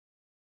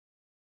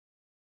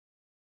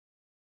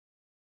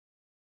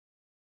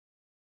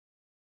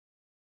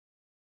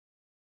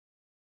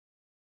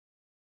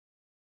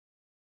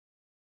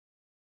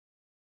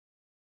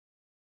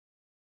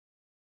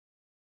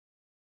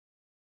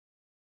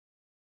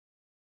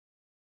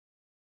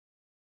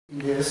in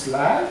the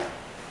slide.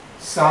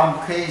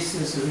 Some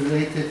cases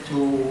related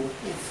to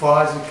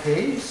fuzzy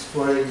case.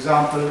 For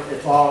example,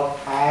 about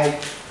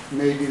height,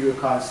 maybe we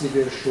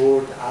consider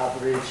short,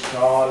 average,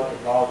 tall,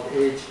 about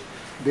age,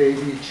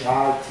 baby,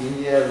 child,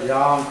 teenager,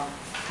 young,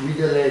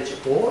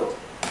 middle-aged, old,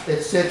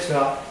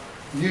 etc.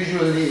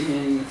 Usually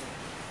in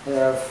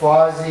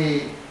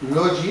fuzzy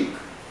logic,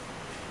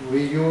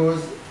 we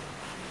use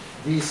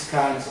these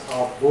kinds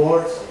of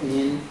words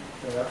in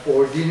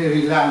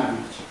ordinary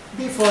language.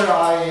 Before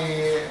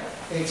I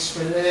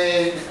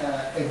explain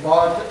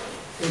about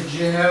a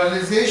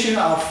generalization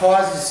of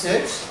fuzzy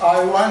sets,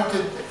 I want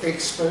to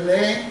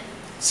explain,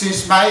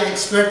 since my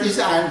expertise is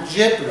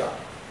algebra,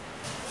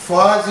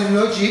 fuzzy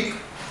logic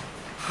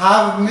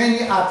have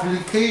many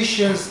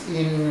applications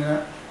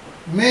in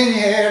many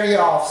areas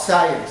of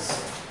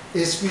science,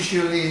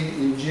 especially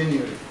in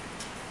engineering.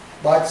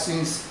 But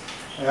since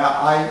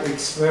I'm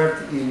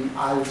expert in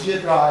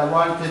algebra, I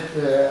wanted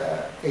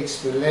to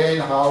explain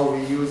how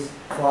we use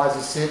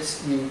fuzzy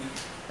sets in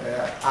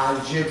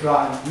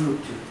algebra and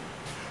group theory.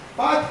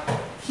 But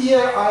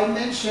here I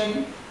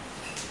mention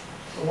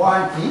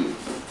one thing.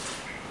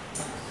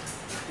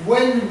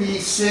 When we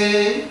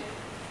say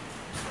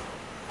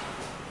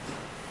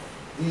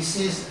this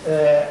is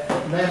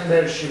a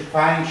membership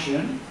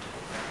function,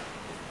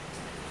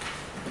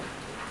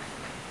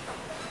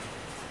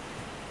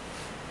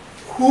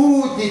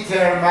 who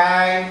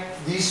determine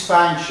this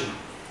function?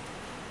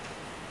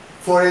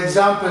 For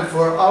example,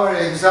 for our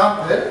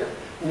example,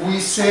 we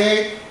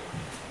say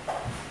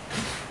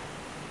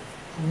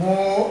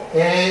mu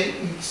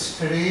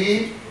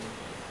ax3,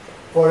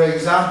 for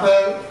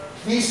example,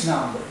 this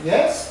number,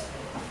 yes?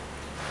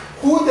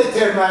 Who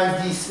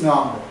determines this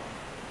number?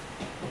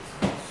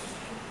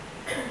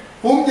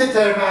 Who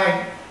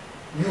determines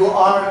you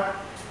are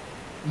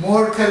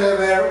more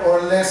clever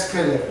or less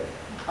clever?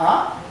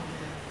 Huh?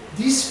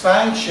 These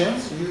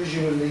functions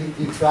usually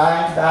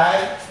defined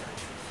by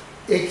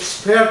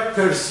expert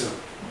person.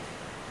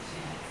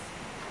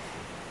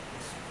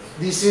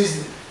 This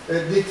is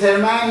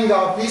determining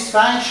of these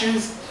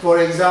functions, for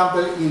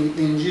example, in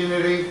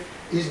engineering,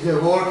 is the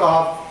work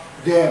of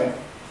them,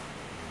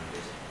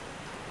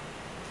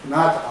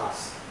 not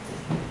us.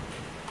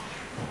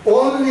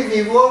 Only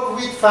we work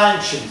with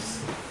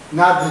functions,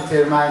 not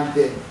determine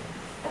them.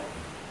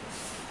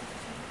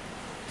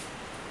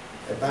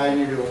 A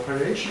binary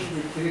operation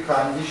with three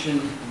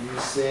conditions, we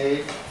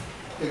say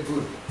a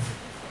group.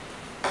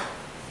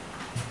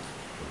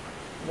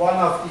 One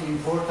of the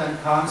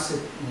important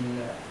concepts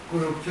in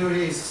group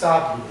theory is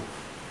subgroup.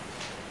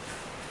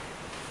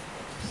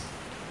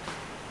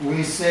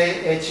 We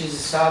say H is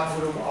a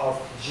subgroup of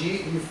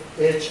G if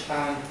H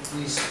and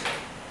this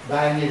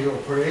binary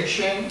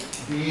operation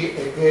be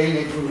again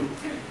a group.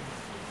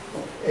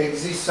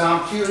 Exists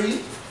some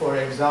theory, for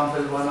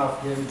example, one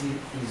of them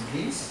is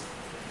this.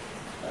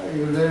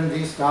 You learn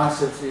these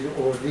concepts in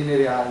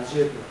ordinary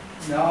algebra.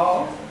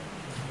 Now,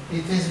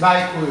 it is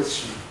my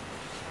question.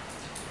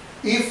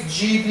 If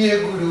G be a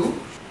group,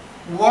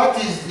 what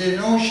is the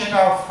notion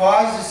of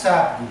fuzzy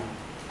subgroup?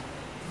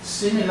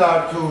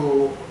 Similar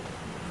to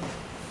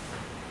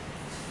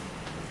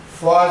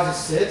fuzzy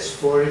sets,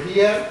 for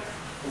here,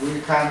 we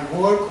can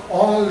work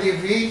only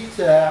with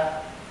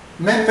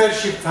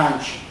membership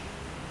function.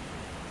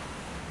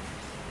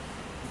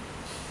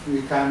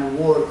 We can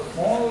work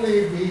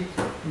only with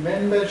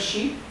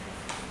membership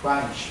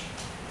function.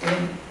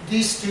 In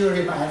this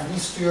theorem and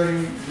this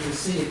theorem, you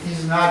see it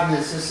is not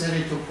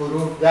necessary to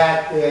prove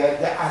that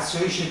the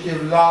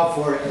associative law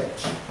for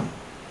H.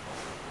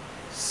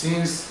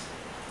 Since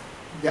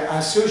the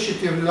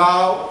associative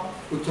law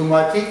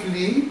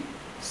automatically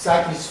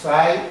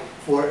satisfies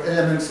for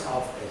elements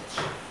of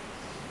H.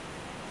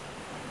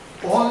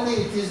 Only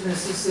it is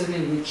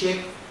necessary we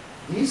check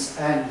this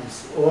and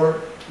this,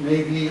 or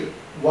maybe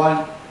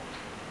one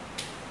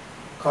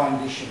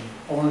condition.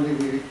 Only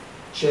we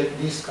check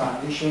this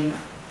condition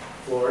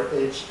for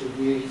H to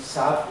be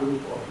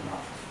subgroup or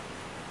not.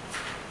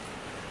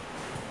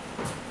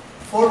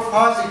 For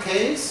fuzzy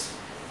case,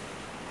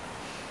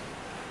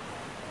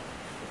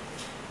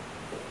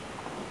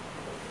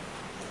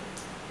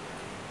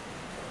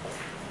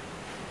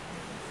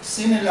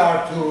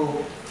 similar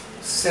to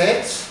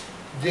sets,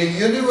 the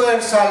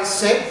universal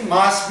set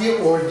must be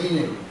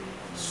ordinary.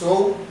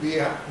 So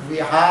we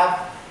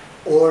have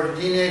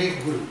ordinary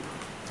group.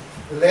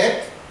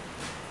 Let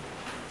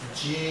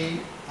G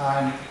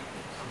and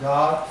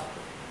dot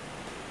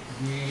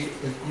be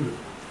a group.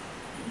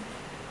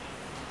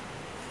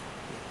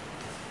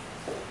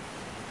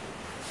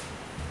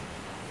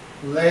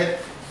 Let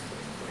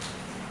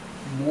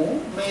mu,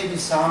 maybe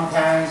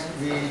sometimes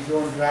we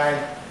don't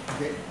write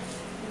the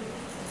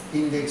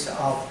index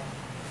of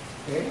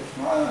A.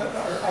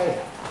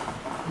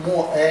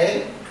 Mu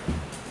A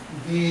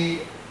be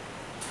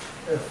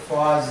a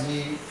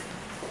fuzzy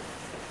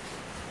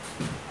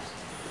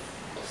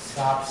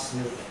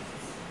subset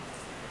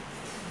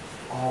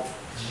of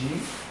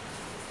G,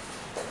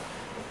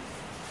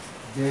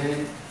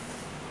 then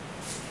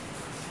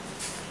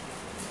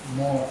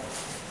more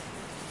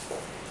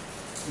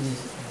is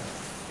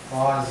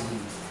fuzzy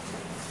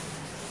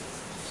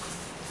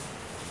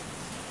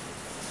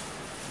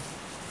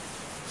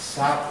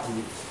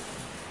subgroup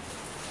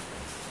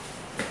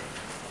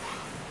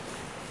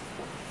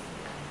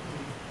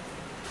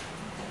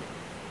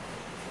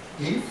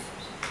if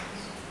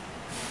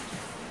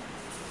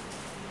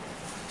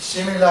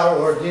similar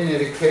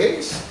ordinary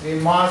case, we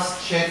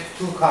must check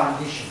two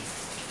conditions.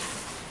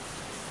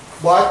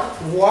 But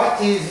what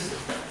is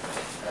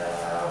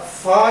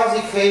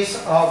fuzzy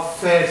case of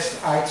first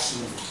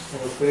axiom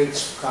or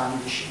first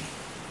condition?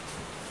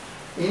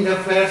 In the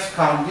first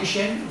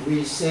condition,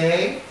 we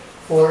say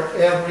for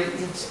every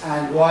x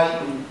and y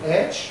in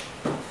H,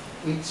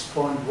 x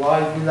point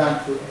y belong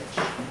to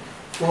H.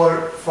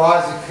 For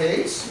fuzzy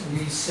case,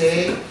 we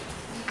say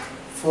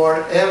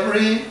for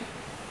every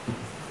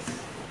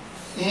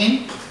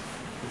in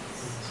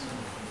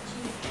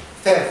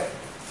F,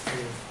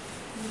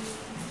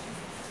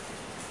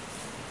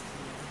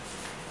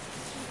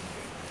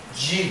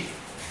 G,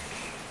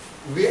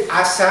 we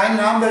assign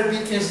number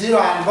between 0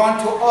 and 1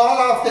 to all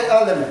of the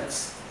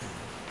elements.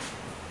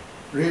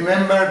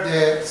 Remember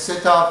the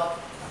setup,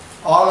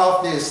 all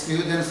of the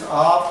students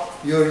of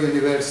your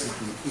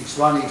university,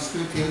 x1,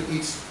 x2 till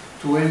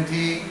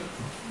x20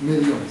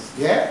 millions,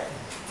 yeah?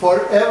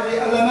 For every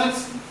element,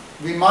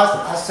 we must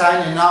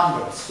assign a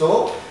number.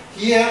 So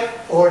here,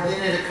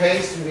 ordinary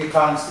case, we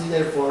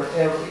consider for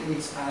every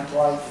x and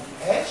y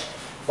in H,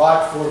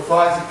 but for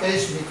fuzzy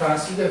case, we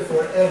consider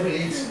for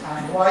every x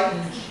and y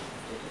in G.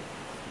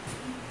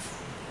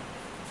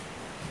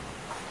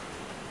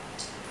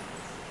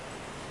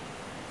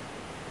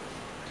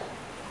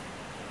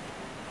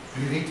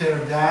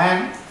 Greater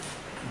than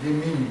the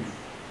minimum.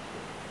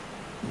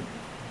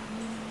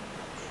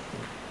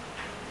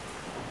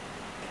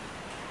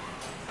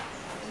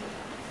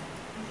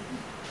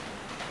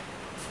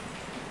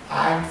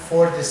 And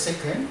for the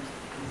second,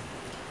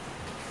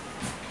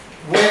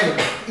 when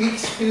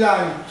x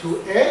belongs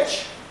to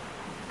H,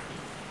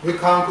 we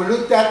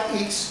conclude that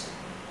x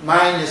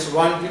minus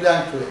 1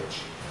 belongs to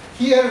H.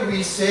 Here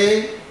we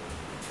say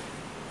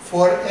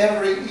for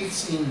every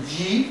x in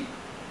G,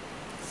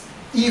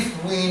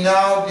 if we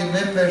know the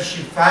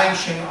membership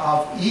function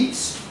of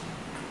x,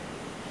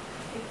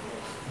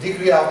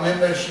 degree of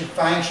membership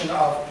function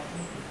of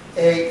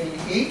A in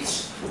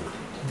x,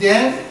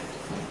 then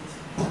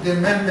the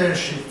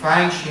membership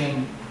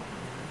function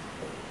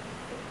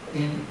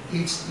in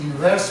its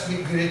inverse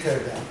be greater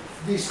than.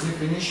 This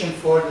definition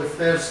for the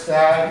first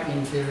time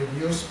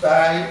introduced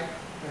by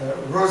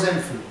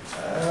Rosenfeld.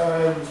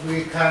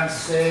 We can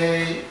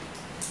say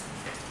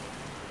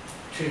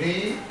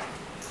 3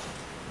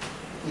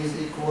 is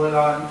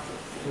equivalent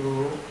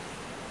to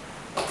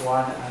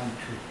 1 and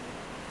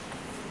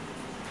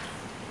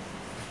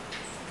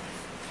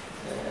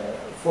 2.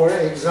 For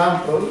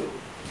example,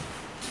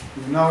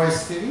 now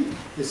S3,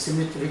 the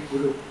symmetric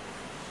group,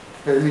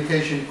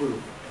 permutation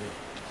group.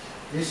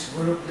 This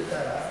group,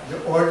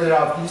 the order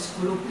of this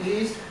group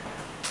is,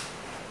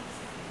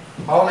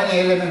 how many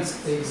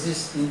elements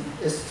exist in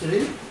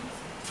S3?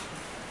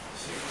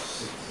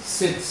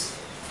 6.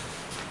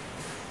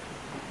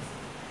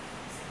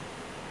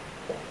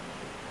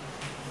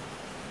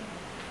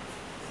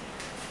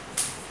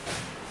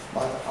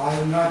 But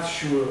I'm not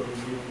sure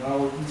you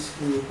know this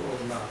group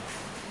or not.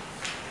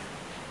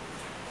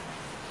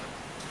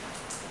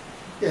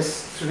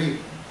 S3.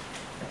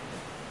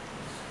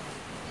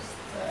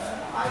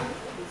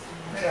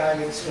 May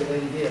I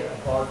explain here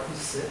about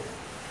this?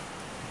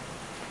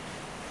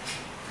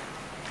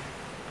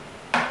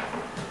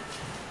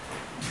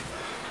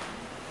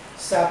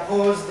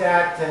 Suppose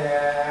that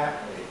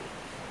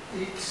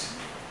x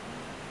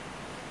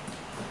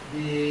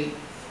be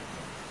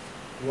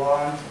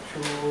 1,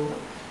 2,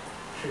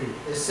 3,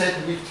 a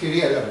set with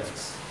 3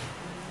 elements.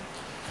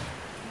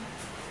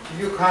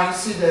 You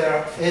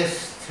consider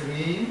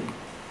S3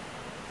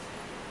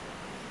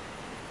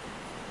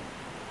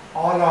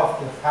 all of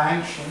the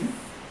function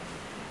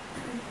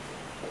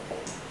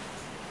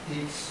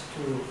x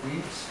to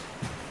x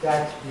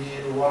that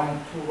be 1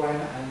 to 1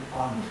 and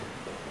on.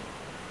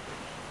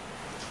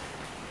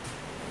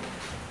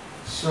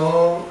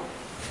 So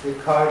the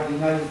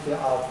cardinality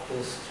of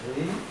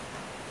S3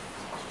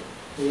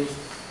 is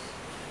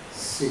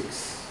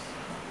 6.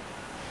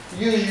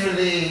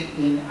 Usually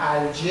in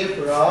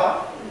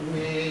algebra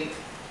we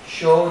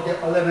show the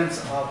elements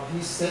of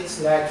these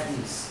sets like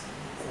this.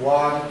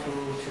 1,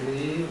 2,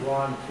 3,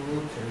 1, 2,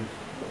 3.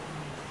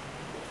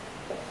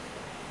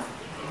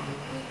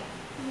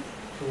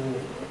 2,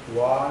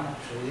 1,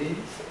 3.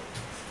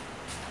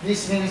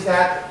 This means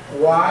that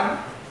 1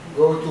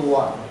 go to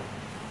 1.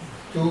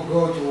 2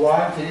 go to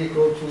 1, 3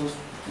 go to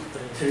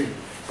 3.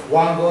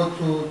 1 go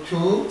to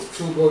 2,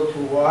 2 go to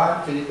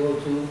 1, 3 go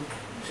to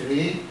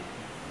 3.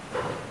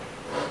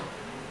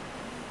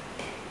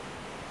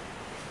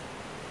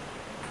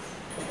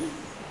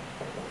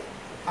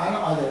 And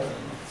other elements.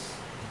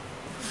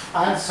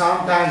 And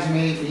sometimes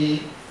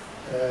maybe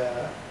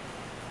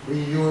we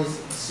use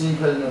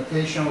simple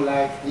notation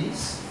like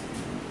this.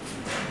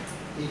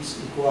 x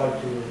equal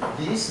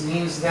to this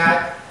means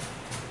that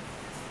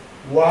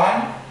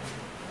 1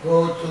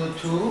 go to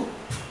 2,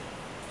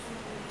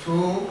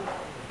 2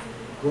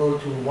 go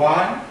to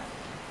 1,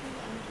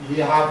 we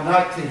have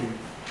nothing,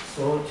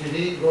 so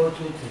 3 go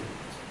to 3.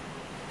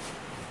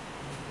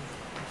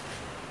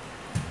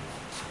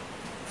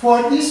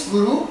 For this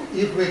group,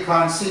 if we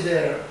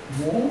consider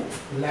mu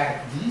like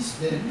this,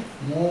 then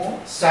mu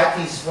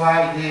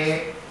satisfy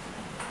the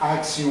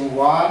axiom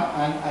 1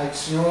 and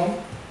axiom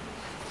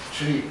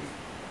 3.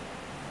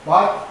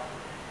 But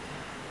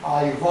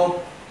I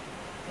hope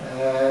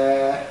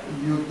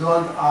you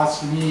don't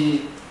ask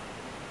me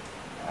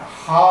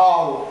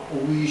how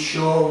we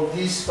show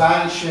this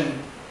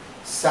function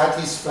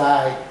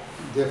satisfy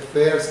the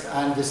first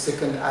and the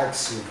second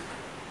axiom.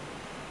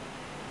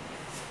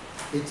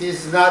 It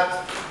is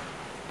not,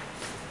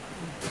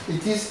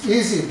 it is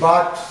easy,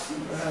 but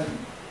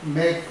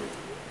make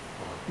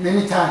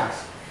many times.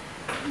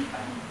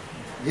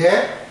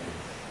 Yeah?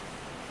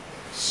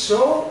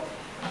 So,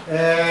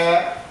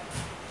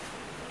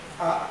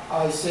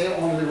 I say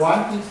only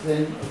one thing,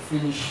 then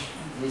finish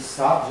these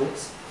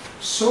subjects.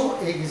 So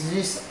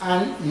exists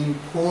an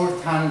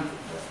important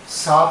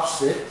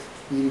subset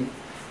in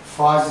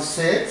fuzzy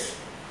sets.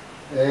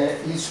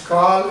 It's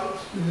called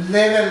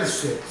level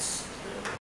sets.